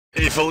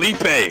Hey, Felipe.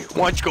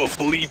 Why don't you go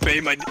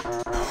Felipe, my...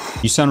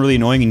 You sound really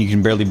annoying and you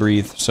can barely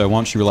breathe, so why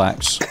don't you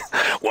relax?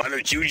 Why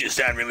don't you just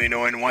sound really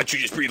annoying? Why don't you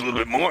just breathe a little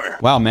bit more?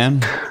 Wow,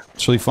 man.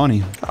 It's really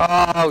funny.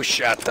 Oh,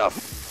 shut the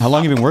How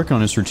long have you been working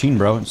on this routine,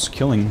 bro? It's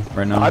killing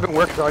right now. I've been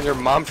working on your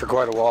mom for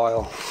quite a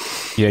while.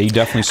 Yeah, you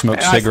definitely smoke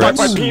And cigarettes.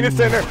 I stuck my penis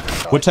in her.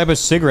 What type of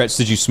cigarettes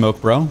did you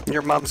smoke, bro?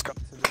 Your mom's got...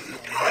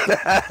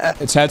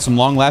 It's had some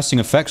long-lasting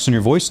effects on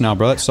your voice now,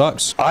 bro. That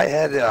sucks. I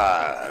had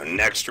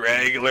next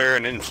regular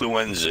and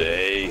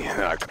influenza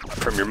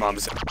from your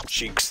mom's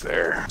cheeks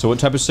there. So what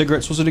type of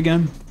cigarettes was it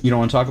again? You don't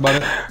want to talk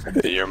about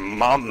it? Your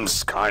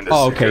mom's kind of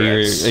Oh, okay.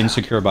 cigarettes. You're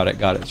insecure about it.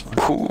 Got it. It's fine.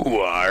 Who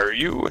are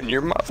you and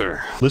your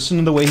mother? Listen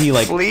to the way he,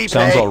 like, Felipe,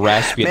 sounds all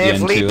raspy at man, the end,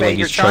 Felipe, too. Like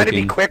you're he's trying to be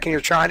choking. quick and you're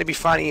trying to be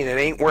funny and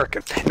it ain't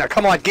working. Now,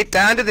 come on, get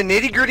down to the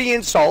nitty-gritty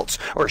insults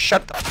or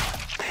shut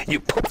the... You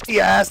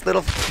pussy-ass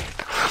little...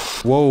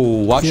 Whoa,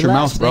 watch your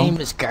mouth, bro.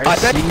 Name is Garcia.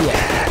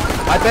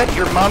 I bet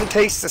your mom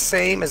tastes the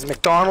same as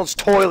McDonald's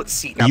toilet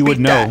seat. Now You would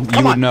know.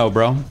 You would know,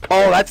 bro.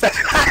 Oh, that's that.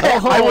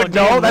 I would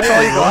know. That's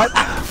all you got.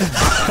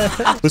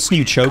 Listen to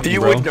you choking, You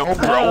bro. would know,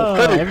 bro.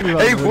 Oh,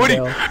 Hey, Woody,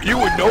 you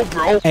would know,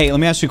 bro. Hey, let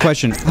me ask you a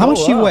question. How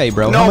much do you weigh,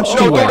 bro? How No, much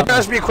do you weigh? don't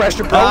ask me a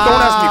question, bro. Don't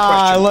ask me a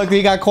question. Look,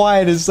 he got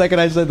quiet the second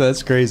I said that.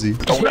 That's crazy.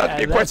 Don't ask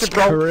me a question,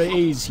 That's bro.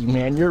 crazy,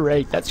 man. You're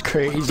right. That's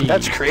crazy.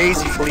 That's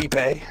crazy, Felipe.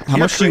 How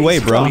much do you weigh,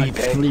 bro?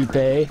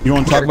 Felipe. You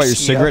want to talk about your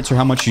cigarettes or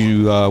how much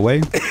you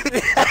weigh?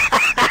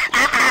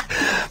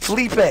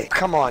 Felipe,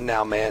 come on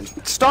now, man.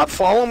 Stop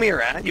following me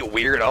around, you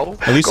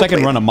weirdo. At least Go I can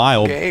play run a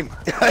mile. Game.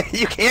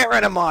 You can't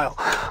run a mile.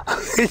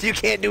 You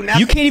can't do nothing.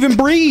 You can't even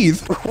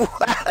breathe.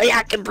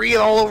 I can breathe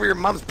all over your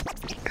mom's...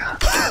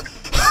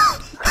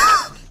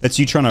 That's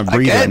you trying to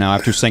breathe right now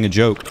after saying a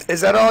joke.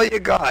 Is that all you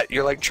got?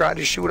 You're like trying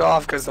to shoot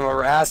off because of a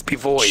raspy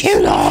voice.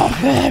 Shoot off.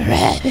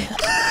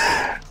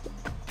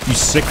 You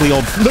sickly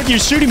old... Look, you're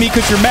shooting me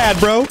because you're mad,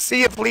 bro.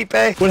 See ya, Felipe.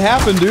 What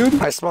happened, dude?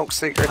 I smoke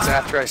cigarettes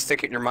after I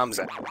stick it in your mom's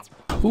ass.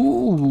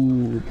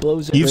 Ooh,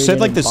 blows it You've right said in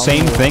like the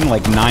same bumhole. thing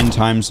like 9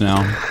 times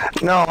now.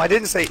 No, I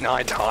didn't say it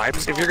 9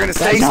 times. If you're gonna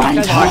say That's something,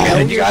 9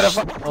 then you times.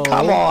 gotta. Oh.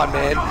 Come on,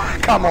 man.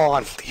 Come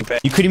on,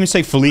 Felipe. You couldn't even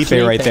say Felipe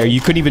right there.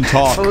 You couldn't even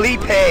talk.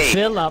 Felipe.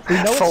 Philip. We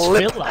know it's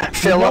Philip.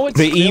 Philip.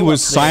 The E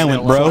was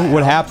silent, bro.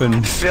 What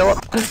happened? Philip.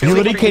 You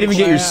literally can't even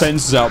get your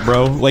sentences out,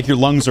 bro. Like your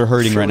lungs are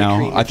hurting right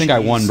now. I think I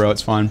won, bro.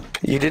 It's fine.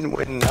 You didn't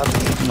win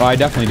nothing. Oh, I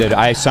definitely did.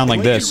 I sound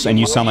like this, and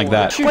you sound like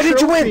that. What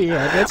did you win?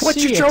 Let's What's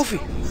see your it. trophy?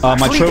 My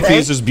Felipe. trophy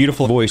is this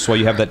beautiful voice, while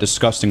you have that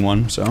disgusting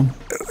one. So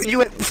You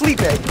went Felipe.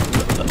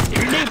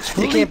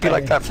 You can't be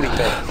like that,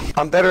 Felipe.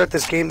 I'm better at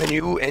this game than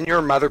you and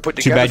your mother put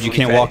too together. bad you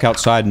can't walk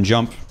outside and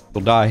jump.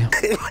 You'll die.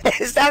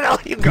 Is that all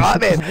you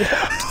got, man?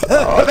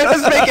 Oh, that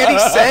doesn't make any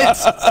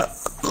sense.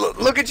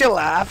 Look at you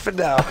laughing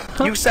now.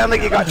 You sound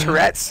like you got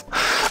Tourette's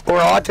or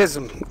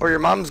autism, or your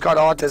mom's got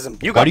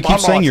autism. You got Why do you keep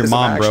saying your autism,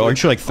 mom, bro? actually.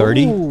 Aren't you like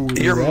 30? Ooh,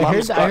 Your I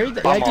mom's heard, I, heard,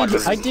 got I, bum did,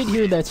 autism. I did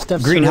hear that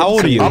stuff. Green, how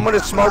old are you? I'm gonna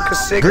smoke a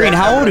cigarette. Green,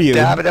 how old are you?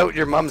 Dab it out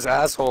your mom's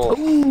asshole.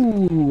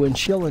 Ooh, and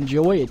she'll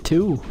enjoy it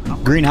too.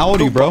 Green, how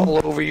old are you, bro?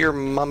 All over your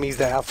mummy's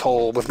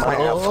asshole with my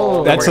Oh.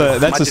 asshole. That's We're a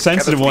that's a smudged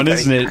sensitive together, one, Felipe.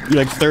 isn't it?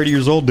 You're like 30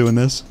 years old doing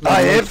this.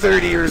 I am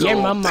 30 years Your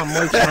old. mum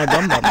works my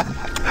bum bum.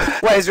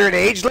 Why, is there an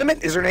age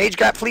limit? Is there an age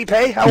gap, Felipe?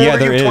 How old Yeah, are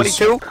there you? is.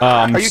 22?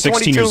 I'm Are you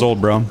 16 years 22? old,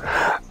 bro.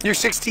 You're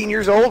 16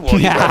 years old? Well,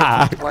 Yeah. you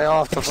gotta play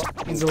off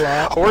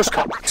the horse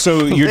cock.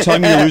 So you're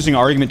telling me you're losing an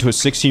argument to a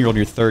 16-year-old?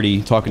 You're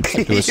 30, talking to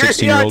a You're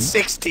 16-year-old. not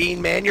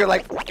 16, man. You're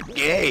like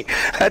gay.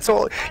 That's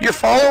all. You're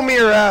following me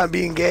around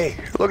being gay.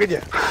 Look at you.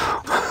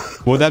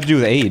 What would that have to do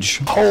with age?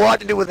 A whole lot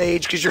to do with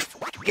age, because you're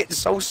getting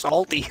so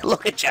salty.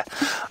 Look at you.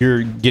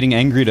 You're getting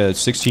angry to a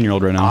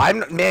 16-year-old right now.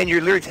 Man,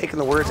 you're literally taking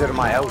the words out of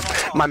my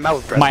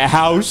mouth, brother. My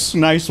house,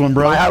 nice one,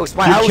 bro. My house,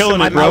 You're and killing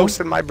my it, bro. mouse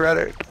and my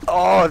brother.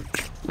 Oh,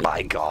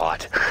 my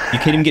God. You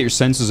can't even get your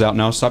senses out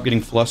now. Stop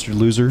getting flustered,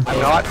 loser. I'm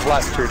not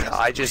flustered.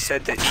 I just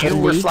said that you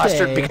were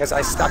flustered because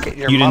I stuck it in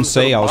your You didn't mom's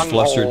say I was little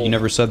flustered. bunghole. You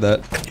never said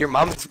that. Your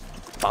mom's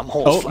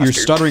bumhole. Oh, you're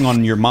stuttering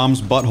on your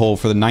mom's butthole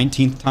for the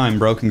 19th time,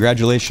 bro.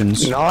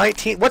 Congratulations.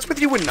 19. What's with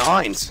you with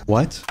nines?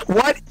 What?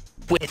 What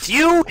with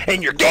you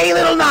and your gay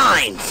little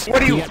nines?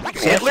 What are you,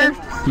 Hitler?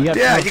 You got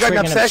Yeah, some you got an friggin'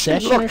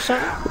 obsession? Look, or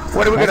something?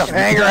 what are we gonna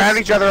hang around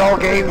each other all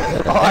game?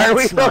 Are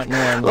we? That's not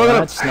normal. Look at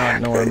him. That's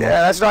not normal. Yeah,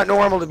 that's not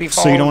normal to be So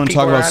following you don't want to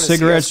talk people about around in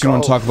cigarettes? You don't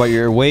want to CS:GO. talk about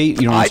your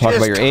weight? You don't want to I talk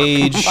about just your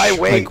age? my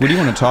weight. Like, what do you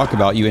want to talk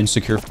about, you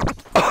insecure?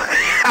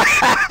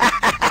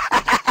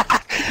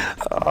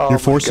 You're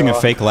forcing a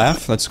fake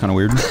laugh? That's kind of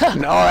weird.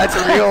 No, that's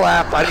a real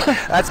laugh, buddy.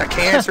 That's a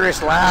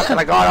cancerous laugh that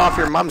I got off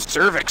your mom's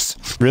cervix.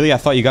 Really? I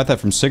thought you got that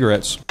from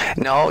cigarettes.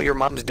 No, your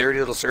mom's dirty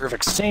little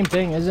cervix. Same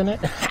thing, isn't it?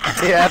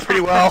 Yeah,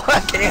 pretty well.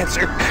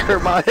 Cancer. Her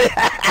mom.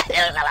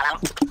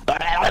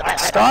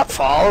 Stop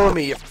following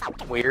me, you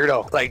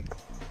weirdo. Like,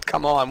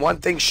 come on. One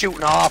thing's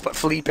shooting off, but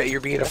Felipe,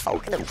 you're being a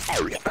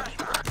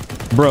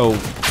Bro,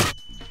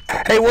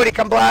 Hey, Woody,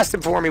 come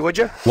blasting for me, would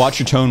you? watch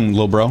your tone,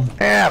 little bro.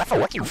 Yeah,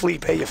 fuck you,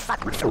 Felipe, you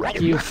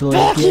You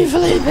Felipe.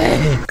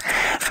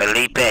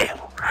 Felipe,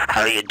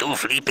 How you do,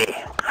 Felipe?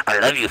 I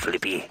love you,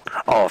 Felipe.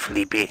 Oh,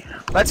 Felipe.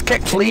 Let's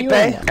kick Felipe,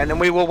 and then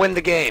we will win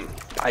the game.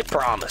 I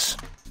promise.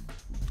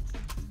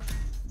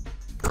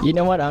 You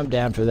know what? I'm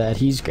down for that.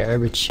 He's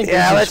garbage.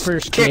 Yeah, let's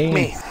first kick game.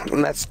 me.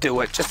 Let's do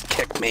it. Just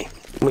kick me.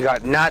 We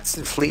got Nuts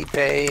and Felipe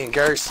and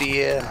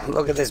Garcia.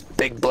 Look at this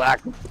big,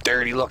 black,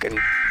 dirty looking.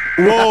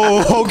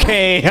 Whoa,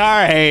 okay,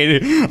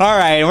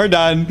 alright, we're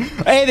done.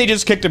 Hey, they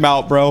just kicked him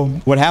out, bro.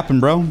 What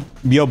happened, bro?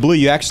 Yo, Blue,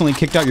 you accidentally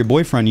kicked out your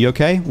boyfriend. You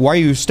okay? Why are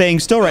you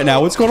staying still right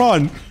now? What's going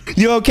on?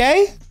 You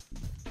okay?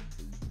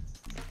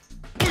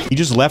 He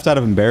just left out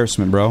of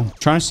embarrassment, bro.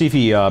 Trying to see if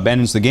he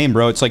abandons the game,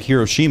 bro. It's like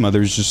Hiroshima.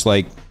 There's just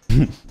like,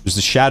 there's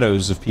the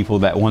shadows of people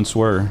that once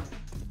were.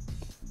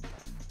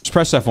 Just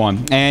press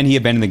F1, and he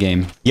abandoned the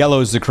game.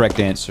 Yellow is the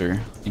correct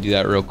answer. You do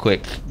that real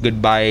quick.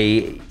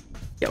 Goodbye,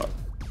 yellow.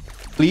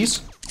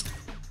 Please?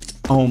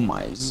 Oh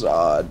my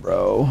god,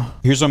 bro.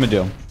 Here's what I'm gonna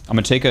do. I'm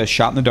gonna take a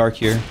shot in the dark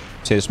here.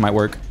 Say this might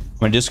work. I'm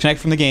gonna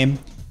disconnect from the game.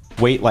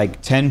 Wait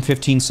like 10,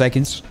 15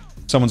 seconds.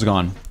 Someone's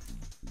gone.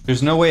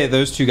 There's no way that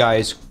those two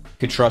guys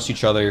could trust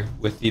each other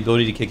with the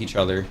ability to kick each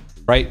other,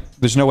 right?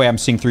 There's no way I'm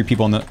seeing 3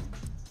 people in the...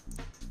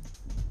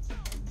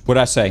 What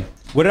did I say?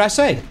 What did I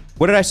say?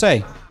 What did I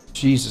say?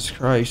 Jesus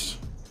Christ.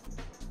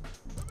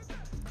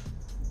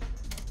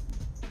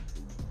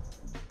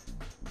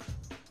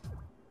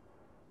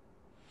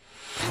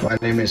 My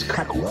name is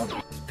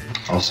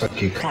I'll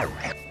suck you.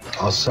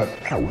 I'll suck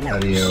out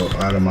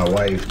of my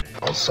wife.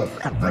 I'll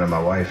suck out of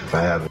my wife if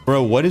I have it.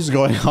 Bro, what is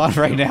going on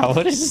right now?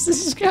 What is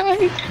this guy?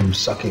 I'm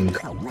sucking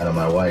out of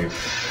my wife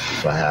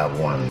if I have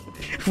one.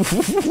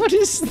 What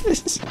is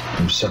this?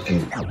 I'm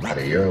sucking out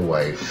of your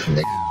wife,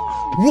 Nick.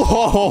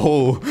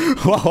 Whoa!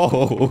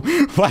 Whoa!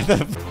 What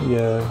the?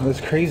 Yeah,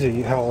 it's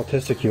crazy how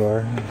autistic you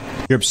are.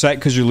 You're upset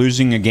because you're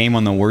losing a game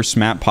on the worst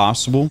map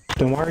possible?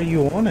 Then why are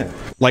you on it?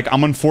 Like,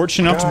 I'm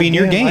unfortunate enough to be in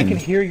your game. I can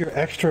hear your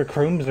extra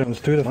chromosomes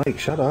through the mic.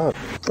 Shut up.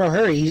 Bro,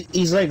 hurry.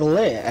 He's like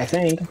lit, I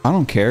think. I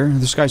don't care.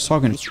 This guy's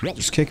talking.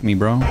 Just kick me,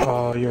 bro.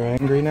 Oh, you're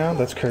angry now?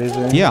 That's crazy.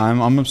 Yeah,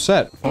 I'm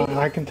upset.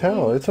 I can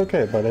tell. It's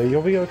okay, buddy.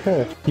 You'll be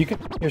okay. You can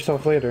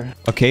yourself later.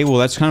 Okay, well,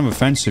 that's kind of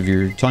offensive.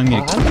 You're telling me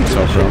to I kick don't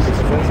myself, care if it's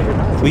bro. offensive or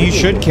not. Well, you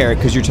should care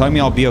because you're telling me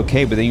I'll be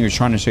okay, but then you're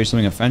trying to say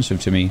something offensive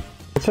to me.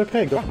 It's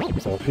okay. Go f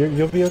yourself.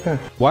 You'll be okay.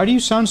 Why do you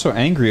sound so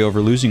angry over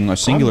losing a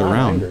singular I'm not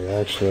round? angry,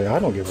 actually. I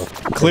don't give a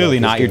f. Clearly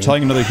about not. this You're game.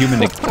 telling another human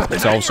to kill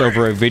themselves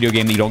over a video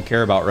game that you don't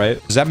care about,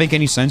 right? Does that make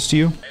any sense to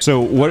you? So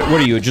what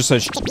are you, just a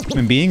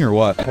human being or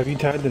what? Have you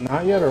tied the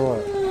knot yet, or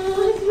what?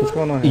 What's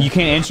going on here? You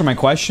can't answer my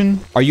question?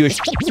 Are you a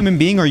human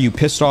being or are you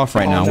pissed off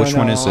right now? No, Which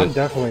one is I'm it?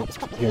 definitely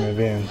a human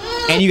being.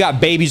 And you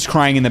got babies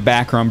crying in the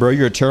background, bro.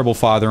 You're a terrible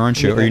father,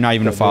 aren't you? Or you're not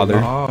even a father.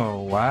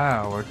 Oh,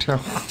 wow. We're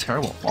terrible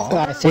father.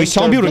 I Well, think he's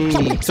telling people to there'll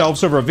kill be-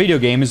 themselves over a video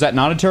game. Is that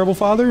not a terrible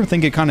father? I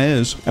think it kind of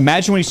is.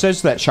 Imagine what he says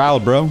to that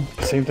child, bro.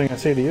 Same thing I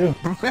say to you.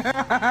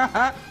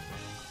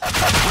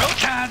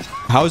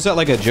 How is that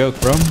like a joke,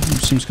 bro?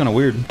 Seems kind of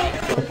weird.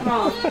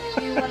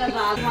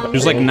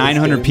 There's like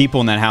 900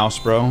 people in that house,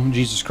 bro.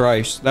 Jesus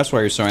Christ. That's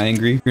why you're so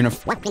angry. You're in a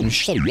fucking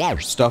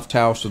stuffed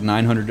house with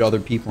 900 other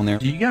people in there.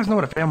 Do you guys know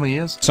what a family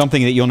is?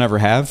 Something that you'll never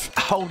have.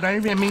 Oh, don't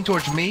even mean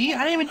towards me.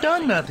 I ain't even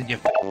done nothing. You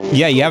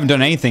Yeah, you haven't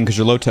done anything because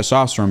you're low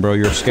testosterone, bro.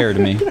 You're scared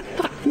of me.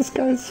 This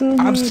guy's so I'm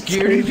mad.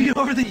 scared of you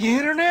over the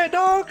internet,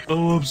 dog.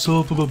 Oh, I'm so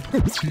of a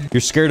pussy.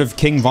 You're scared of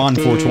King Von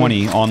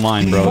 420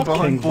 online, bro.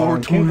 King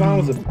Von. King Von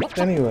was a bitch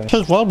anyway.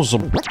 His well was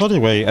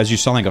anyway, as you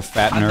sound like a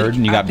fat nerd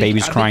and you got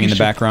babies crying in the I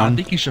background.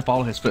 think you should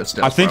follow his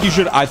footsteps. I think you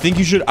should. I think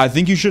you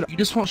should. You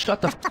just won't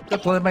shut the f up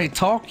and let everybody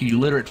talk, you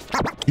literate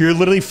f. You're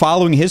literally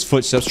following his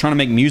footsteps, trying to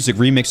make music,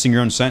 remixing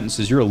your own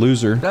sentences. You're a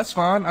loser. That's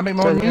fine. I make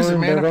my own music,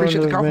 man. I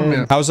appreciate the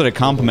compliment. How's it a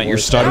compliment? You're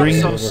stuttering?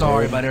 I'm so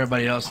sorry about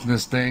everybody else in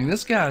this thing.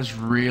 This guy's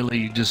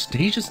really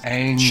he's just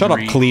angry. Shut up,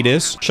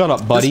 Cletus. Shut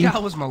up, buddy. This guy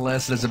was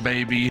molested as a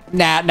baby.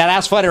 Nah,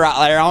 that's funny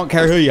right there. I don't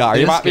care who you are.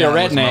 You might be a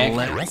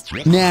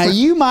redneck. Now,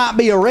 you might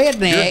be a Your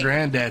redneck.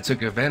 granddad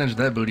took advantage of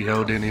that booty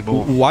hole, didn't he,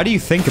 boy? Why do you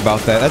think about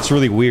that? That's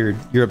really weird.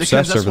 You're Because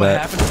obsessed that's over what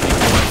that. happens to people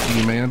like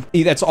you, man.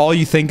 That's all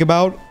you think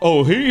about?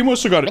 Oh, he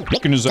must have got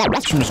it in his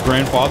ass from his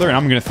grandfather, and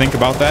I'm going to think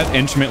about that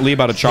intimately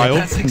about a child.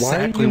 That's Why are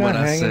exactly you what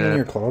not I hanging in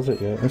your said.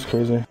 closet yet? That's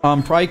crazy.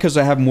 Probably because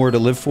I have more to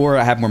live for.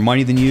 I have more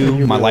money than you.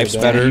 You My really life's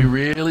don't. better. You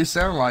really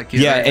sound like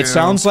it. Yeah, right it now.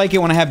 sounds like it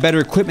when I have better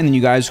equipment than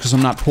you guys because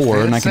I'm not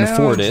poor and I can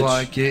afford it. Sounds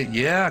like it,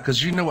 yeah,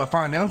 because you know what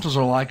financials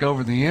are like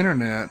over the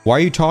internet. Why are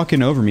you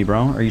talking over me,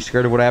 bro? Are you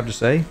scared of what I have to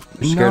say?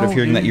 You're scared of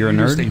hearing that you're a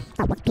nerd?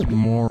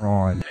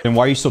 Moron. Then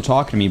why are you still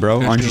talking to me,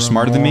 bro? Aren't you You're a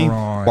smarter than me?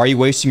 moron. Why are you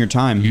wasting your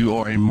time? You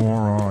are a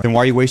moron. Then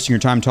why are you wasting your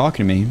time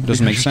talking to me? It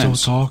doesn't make Because you're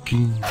sense. still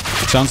talking.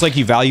 It sounds like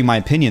you value my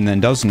opinion then,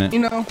 doesn't it? You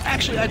know,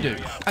 actually, I do.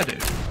 I do.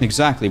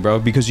 Exactly, bro,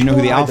 because you know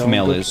who the I alpha don't.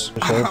 male is.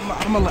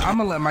 I'm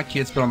gonna let my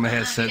kids put on the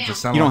headset to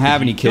sound You don't like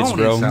have any kids, don't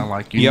bro. sound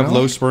like You have know?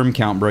 low sperm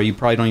count, bro. You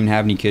probably don't even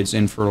have any kids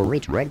infertile.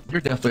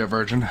 You're definitely a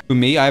virgin. Who,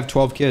 me? I have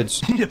 12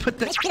 kids. You need to put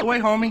that shit away,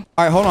 homie.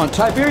 All right, hold on.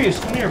 Tiberius,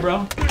 come here,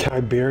 bro.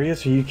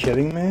 Tiberius, are you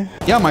kidding me?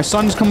 Yeah, my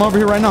son's come over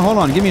here right now. Hold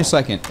on, give me a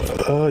second.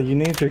 Oh, you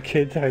named your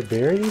kid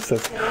Tiberius?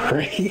 That's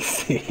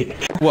crazy.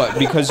 What,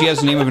 because he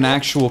has the name of an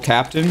actual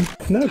captain?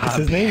 No, because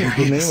his name is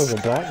the name of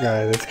a black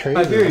guy. That's crazy.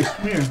 Tiberius,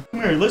 come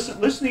here. Listen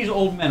to these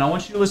old men. I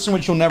want you to listen to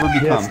what you'll never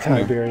become. Yes,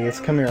 Tiberius,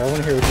 come here. I want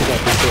to hear what you got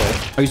to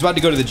say. Oh, he's about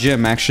to go to the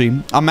gym, actually.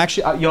 I'm I'm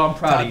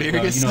proud of you.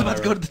 Tiberius is You know about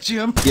to go to the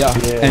gym. Yeah,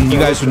 and you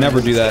guys would never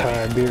do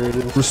that.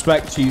 Tiberius.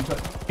 Respect to you.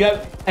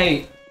 Yeah,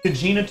 hey, did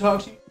Gina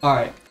talk to you? All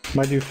right.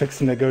 My dude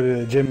fixing to go to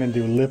the gym and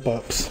do lip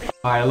ups.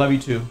 All right, I love you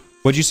too.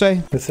 What'd you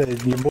say? I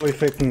said, your boy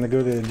fixing to go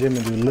to the gym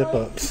and do lip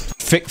ups.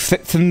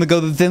 Fixing to go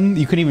to the gym?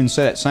 You couldn't even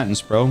say that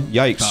sentence, bro.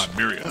 Yikes.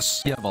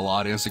 Tiberius. You have a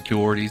lot of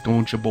insecurities,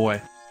 don't you,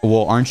 boy?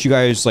 Well, aren't you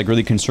guys like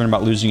really concerned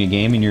about losing a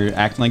game and you're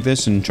acting like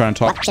this and trying to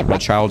talk about a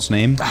child's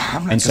name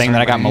and saying that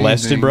I got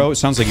molested, bro? It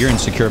sounds like you're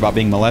insecure about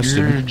being molested.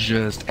 You're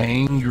just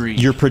angry.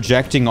 You're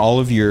projecting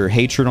all of your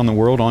hatred on the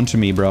world onto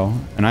me, bro.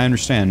 And I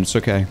understand. It's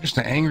okay. just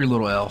an angry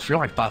little elf. You're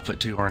like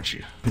 5'2", aren't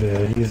you?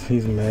 Yeah,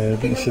 he's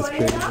mad. It's just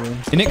crazy.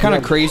 Isn't it kind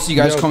of crazy?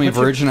 You guys call me a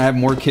virgin. I have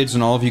more kids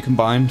than all of you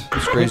combined.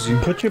 It's crazy.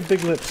 Put your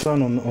big lip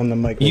son on the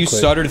mic. You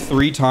stuttered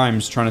 3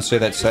 times trying to say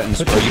that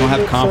sentence, bro. You don't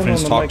have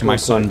confidence to talk to my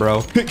son,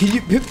 bro. Can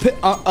you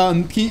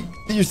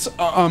your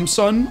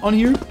son on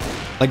here?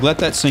 Like, let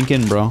that sink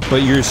in, bro.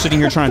 But you're sitting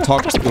here trying to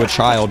talk to a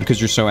child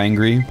because you're so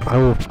angry. I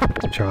will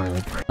a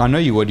child. I know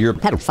you would. You're a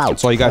pedophile.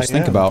 That's all you guys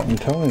think about. I'm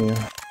telling you.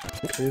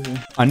 Crazy.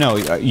 I know.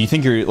 You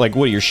think you're like,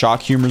 what? Your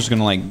shock humor is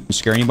gonna like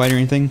scare anybody or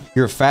anything?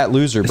 You're a fat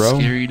loser, bro. It's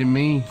scary to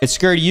me. It's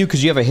scary to you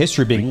because you have a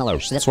history of being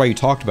mellows. That's why you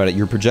talked about it.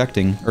 You're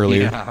projecting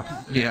earlier.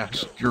 Yeah,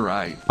 you're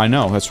right. I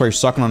know. That's why you're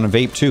sucking on a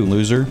vape too,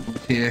 loser.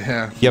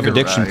 Yeah. You have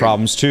addiction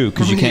problems too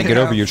because you can't get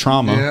over your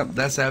trauma. Yeah,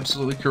 that's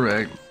absolutely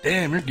correct.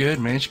 Damn, you're good,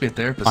 man. You should be a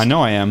therapist. I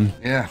know I am.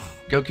 Yeah.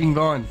 Go King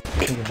Von.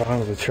 King Von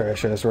was a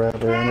trash ass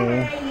rapper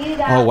anyway.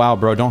 Oh wow,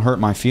 bro, don't hurt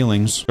my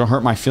feelings. Don't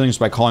hurt my feelings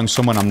by calling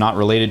someone I'm not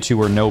related to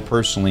or know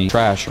personally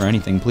trash or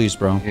anything, please,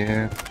 bro.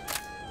 Yeah.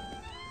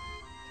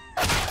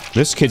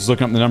 This kid's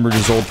looking up the number of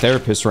his old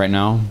therapist right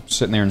now,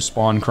 sitting there in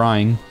Spawn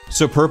crying.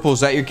 So Purple, is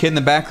that your kid in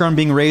the background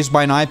being raised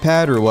by an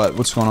iPad or what?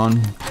 What's going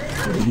on?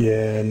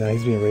 Yeah, no,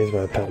 he's being raised by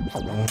a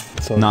pet.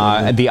 So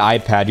Nah, the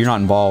iPad, you're not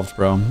involved,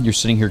 bro. You're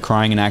sitting here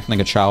crying and acting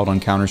like a child on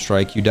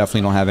Counter-Strike. You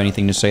definitely don't have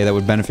anything to say that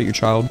would benefit your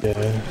child.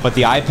 Yeah. But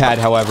the iPad,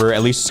 however,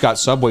 at least it's got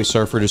Subway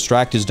Surfer to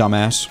distract his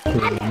dumbass.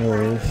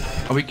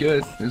 Are we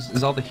good?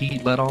 Is all the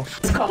heat let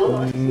off? I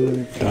don't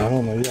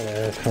know, you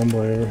gotta ask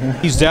homeboy over here.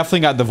 He's definitely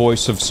got the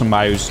voice of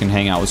somebody who can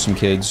hang out with some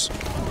kids.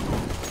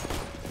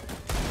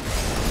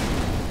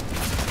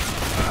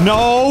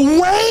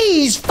 No way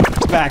he's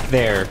back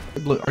there.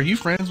 Look, are you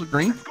friends with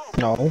Green?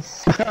 No.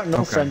 I got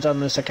no friends on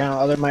this account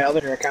other than my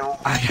other account.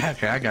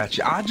 Okay, I got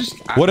you.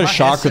 What a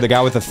shocker, the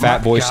guy with the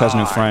fat voice has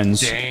no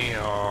friends.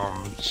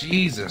 Damn.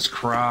 Jesus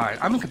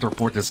Christ. I'm gonna have to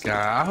report this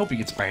guy. I hope he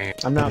gets banned.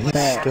 I'm not He's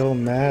fat. still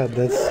mad.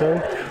 That's so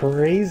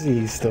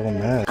crazy. He's still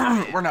mad.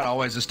 We're not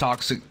always as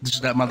toxic.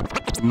 Just that mother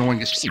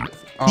annoying as shit.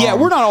 Yeah,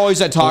 we're not always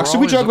that toxic.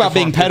 We joke about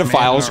being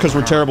pedophiles because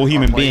we're terrible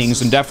human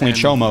beings and definitely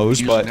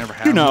chomos, but,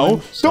 you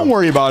know, don't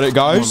worry about it,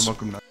 guys.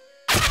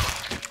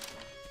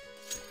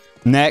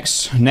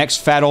 Next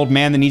fat old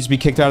man that needs to be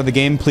kicked out of the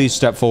game, please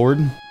step forward.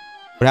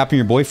 What happened to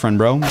your boyfriend,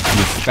 bro? You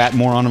fat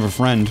moron of a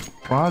friend.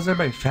 Why is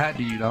everybody fat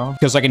to you, dog?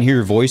 Because I can hear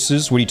your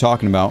voices. What are you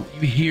talking about?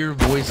 You hear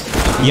voices.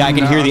 Yeah, I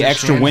can hear the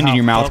extra wind in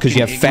your mouth because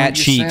you have fat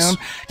cheeks.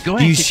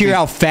 Do you hear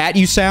how fat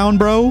you sound,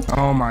 bro?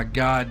 Oh my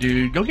god,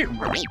 dude. Go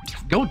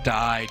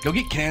die. Go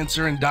get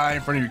cancer and die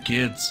in front of your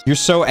kids. You're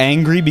so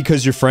angry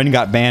because your friend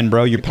got banned,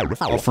 bro. Your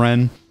pedophile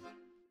friend.